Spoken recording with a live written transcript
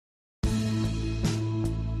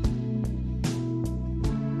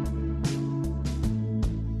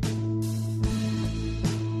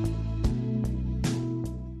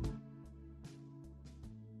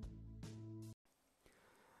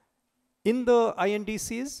In the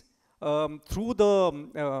INDCs, through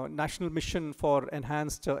the National Mission for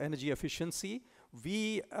Enhanced Energy Efficiency,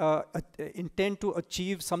 we intend to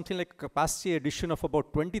achieve something like a capacity addition of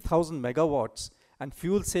about 20,000 megawatts and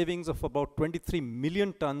fuel savings of about 23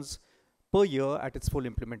 million tons per year at its full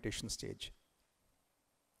implementation stage.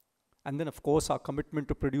 And then, of course, our commitment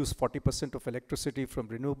to produce 40% of electricity from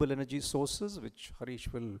renewable energy sources, which Harish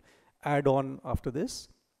will add on after this.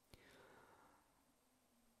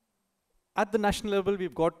 At the national level,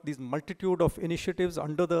 we've got these multitude of initiatives.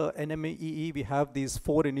 Under the NMEE, we have these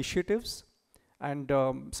 4 initiatives. And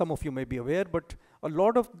some of you may be aware, but a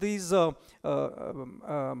lot of these,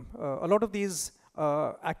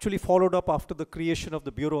 actually followed up after the creation of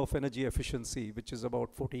the Bureau of Energy Efficiency, which is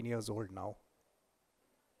about 14 years old now.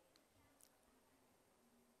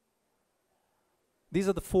 These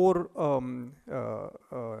are the 4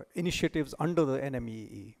 initiatives under the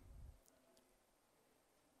NMEE.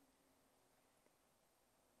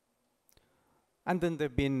 And then there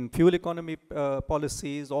have been fuel economy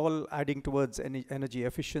policies, all adding towards energy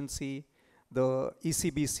efficiency, the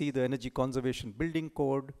ECBC, the Energy Conservation Building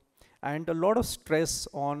Code, and a lot of stress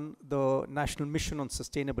on the National Mission on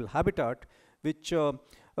Sustainable Habitat, which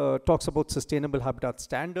talks about sustainable habitat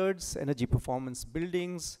standards, energy performance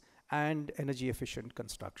buildings, and energy efficient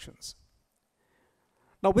constructions.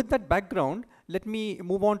 Now, with that background, let me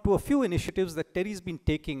move on to a few initiatives that TERI's been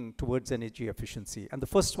taking towards energy efficiency. And the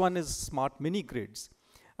first one is smart mini grids.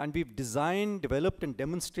 And we've designed, developed, and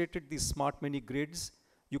demonstrated these smart mini grids.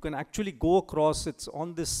 You can actually go across, it's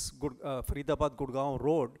on this Faridabad Gurgaon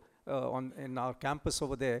road in our campus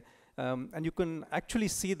over there. And you can actually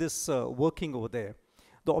see this working over there.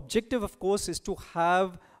 The objective, of course, is to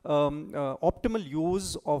have optimal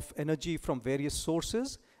use of energy from various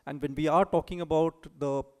sources. And when we are talking about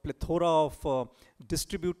the plethora of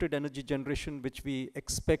distributed energy generation, which we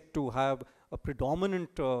expect to have a predominant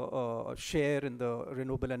share in the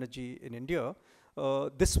renewable energy in India,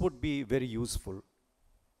 this would be very useful.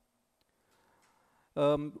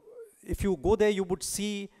 If you go there, you would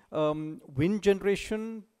see wind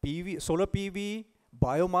generation, PV, solar PV,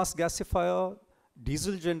 biomass gasifier,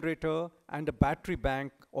 diesel generator, and a battery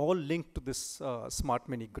bank, all linked to this smart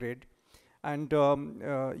mini grid. And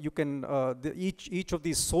you can, each of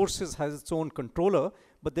these sources has its own controller,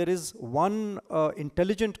 but there is one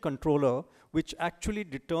intelligent controller which actually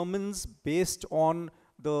determines, based on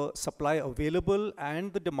the supply available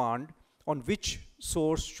and the demand, on which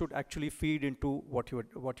source should actually feed into what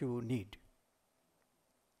you need.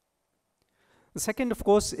 The second, of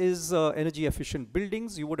course, is energy efficient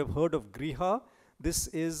buildings. You would have heard of Griha. This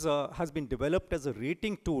has been developed as a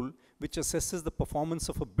rating tool which assesses the performance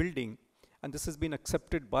of a building. And this has been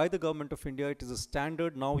accepted by the Government of India. It is a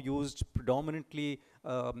standard now used predominantly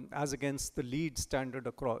as against the LEED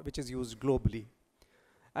standard, which is used globally.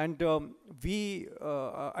 And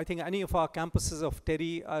I think any of our campuses of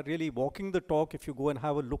TERI are really walking the talk. If you go and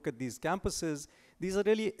have a look at these campuses, these are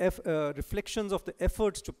really reflections of the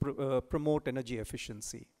efforts to promote energy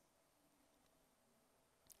efficiency.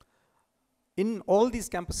 In all these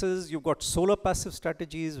campuses, you've got solar passive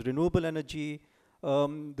strategies, renewable energy,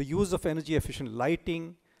 the use of energy efficient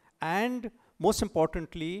lighting, and most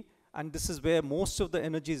importantly, and this is where most of the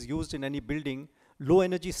energy is used in any building, low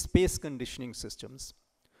energy space conditioning systems.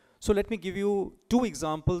 So let me give you 2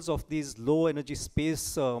 examples of these low energy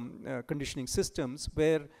space conditioning systems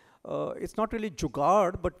where it's not really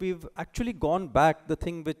jugaad, but we've actually gone back, the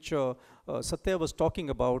thing which Satya was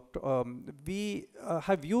talking about. We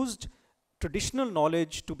have used traditional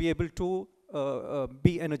knowledge to be able to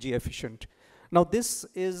be energy efficient. Now, this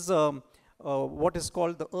is what is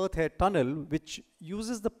called the Earth Air Tunnel, which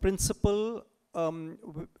uses the principle,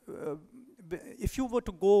 if you were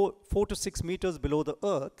to go 4 to 6 meters below the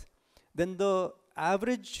Earth, then the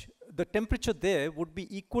temperature there would be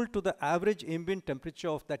equal to the average ambient temperature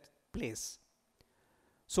of that place.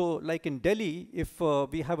 So like in Delhi, if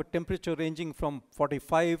we have a temperature ranging from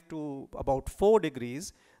 45 to about 4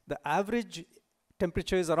 degrees, the average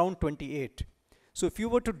temperature is around 28. So if you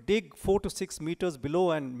were to dig 4 to 6 meters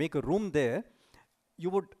below and make a room there, you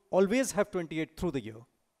would always have 28 through the year.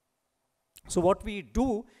 So what we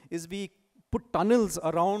do is we put tunnels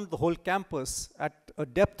around the whole campus at a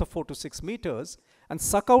depth of 4 to 6 meters and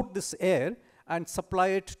suck out this air and supply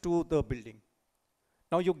it to the building.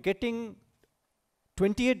 Now you're getting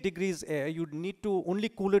 28 degrees air, you'd need to only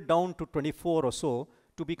cool it down to 24 or so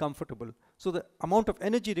to be comfortable. So the amount of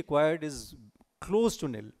energy required is close to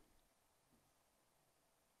nil.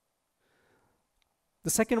 The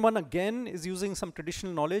second one, again, is using some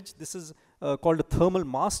traditional knowledge. This is called a thermal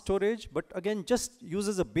mass storage, but again, just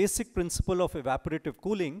uses a basic principle of evaporative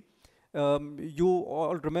cooling. You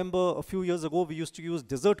all remember a few years ago, we used to use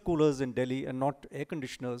desert coolers in Delhi and not air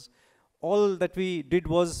conditioners. All that we did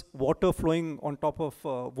was water flowing on top of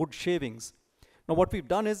wood shavings. Now what we've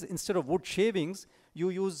done is, instead of wood shavings, you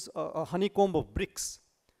use a honeycomb of bricks.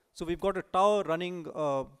 So we've got a tower running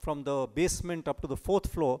from the basement up to the 4th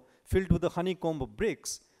floor, filled with a honeycomb of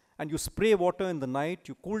bricks, and you spray water in the night,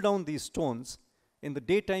 you cool down these stones. In the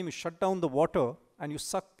daytime, you shut down the water, and you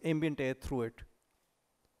suck ambient air through it.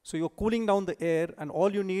 So you're cooling down the air, and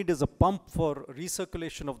all you need is a pump for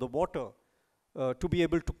recirculation of the water to be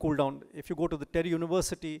able to cool down. If you go to the Terry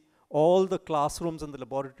University, all the classrooms and the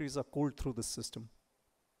laboratories are cooled through this system.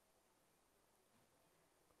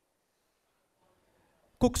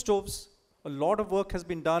 Cook stoves. A lot of work has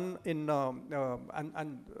been done in,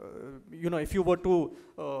 you know, if you were to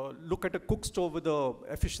look at a cook stove with an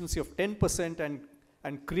efficiency of 10%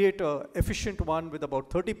 and create an efficient one with about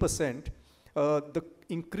 30%, the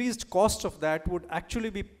increased cost of that would actually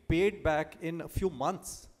be paid back in a few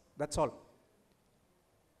months. That's all.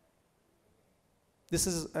 This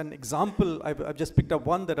is an example. I've just picked up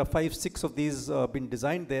one. There are 5, 6 of these been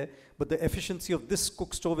designed there, but the efficiency of this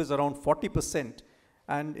cook stove is around 40%,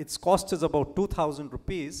 and its cost is about 2,000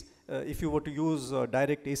 rupees if you were to use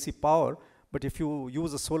direct AC power. But if you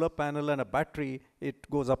use a solar panel and a battery, it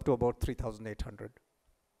goes up to about 3,800.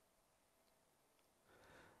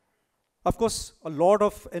 Of course, a lot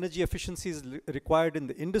of energy efficiency is required in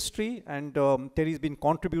the industry, and Terry's been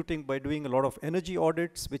contributing by doing a lot of energy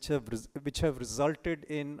audits, which have resulted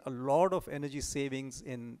in a lot of energy savings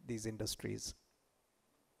in these industries.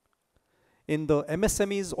 In the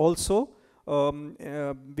MSMEs also,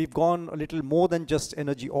 we've gone a little more than just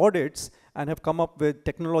energy audits and have come up with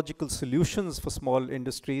technological solutions for small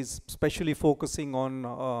industries, especially focusing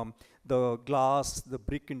on the glass, the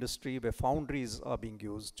brick industry, where foundries are being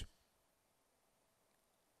used.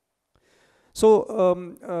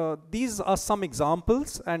 So these are some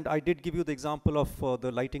examples, and I did give you the example of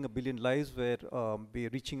the Lighting a Billion Lives, where we're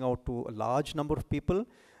reaching out to a large number of people.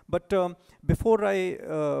 But before I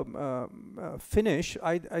finish,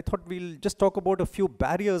 I thought we'll just talk about a few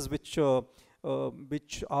barriers which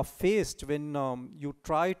are faced when you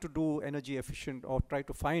try to do energy efficient or try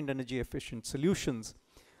to find energy efficient solutions.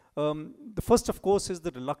 The first, of course, is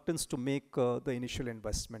the reluctance to make the initial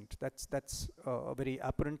investment. That's a very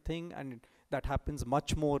apparent thing, and that happens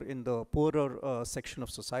much more in the poorer section of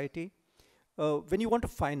society. When you want to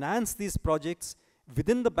finance these projects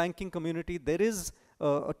within the banking community, there is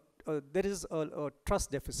a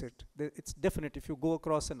trust deficit. It's definite. If you go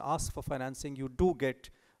across and ask for financing, you do get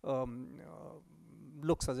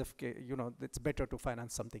looks as if, you know, it's better to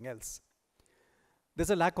finance something else. There's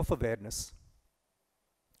a lack of awareness.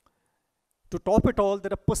 To top it all,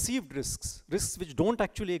 there are perceived risks which don't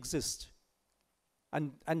actually exist.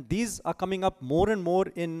 And these are coming up more and more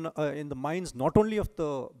in the minds not only of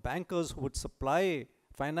the bankers who would supply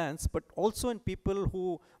finance, but also in people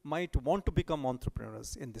who might want to become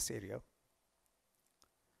entrepreneurs in this area.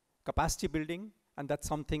 Capacity building, and that's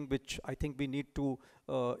something which I think we need to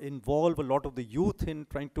involve a lot of the youth in,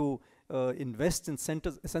 trying to invest in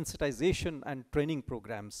sensitization and training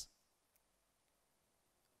programs.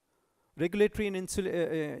 Regulatory and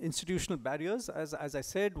institutional barriers, as I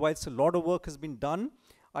said, whilst a lot of work has been done,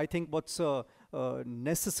 I think what's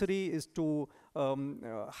necessary is to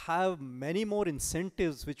have many more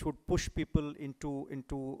incentives which would push people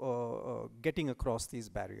into getting across these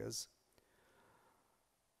barriers.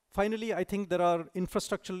 Finally, I think there are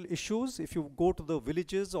infrastructural issues. If you go to the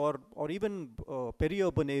villages or even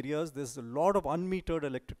peri-urban areas, there's a lot of unmetered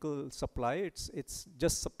electrical supply. It's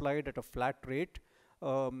just supplied at a flat rate.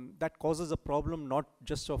 That causes a problem not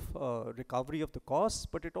just of recovery of the costs,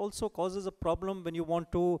 but it also causes a problem when you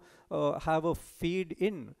want to have a feed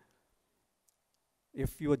in.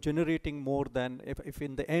 If you are generating more than, if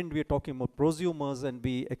in the end we are talking about prosumers and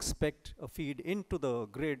we expect a feed into the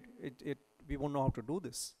grid, we won't know how to do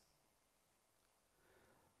this.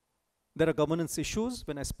 There are governance issues.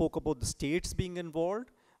 When I spoke about the states being involved,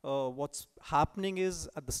 what's happening is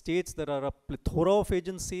at the states there are a plethora of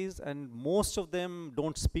agencies, and most of them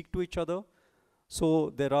don't speak to each other.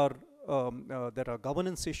 So there are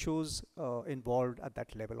governance issues involved at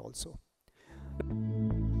that level also.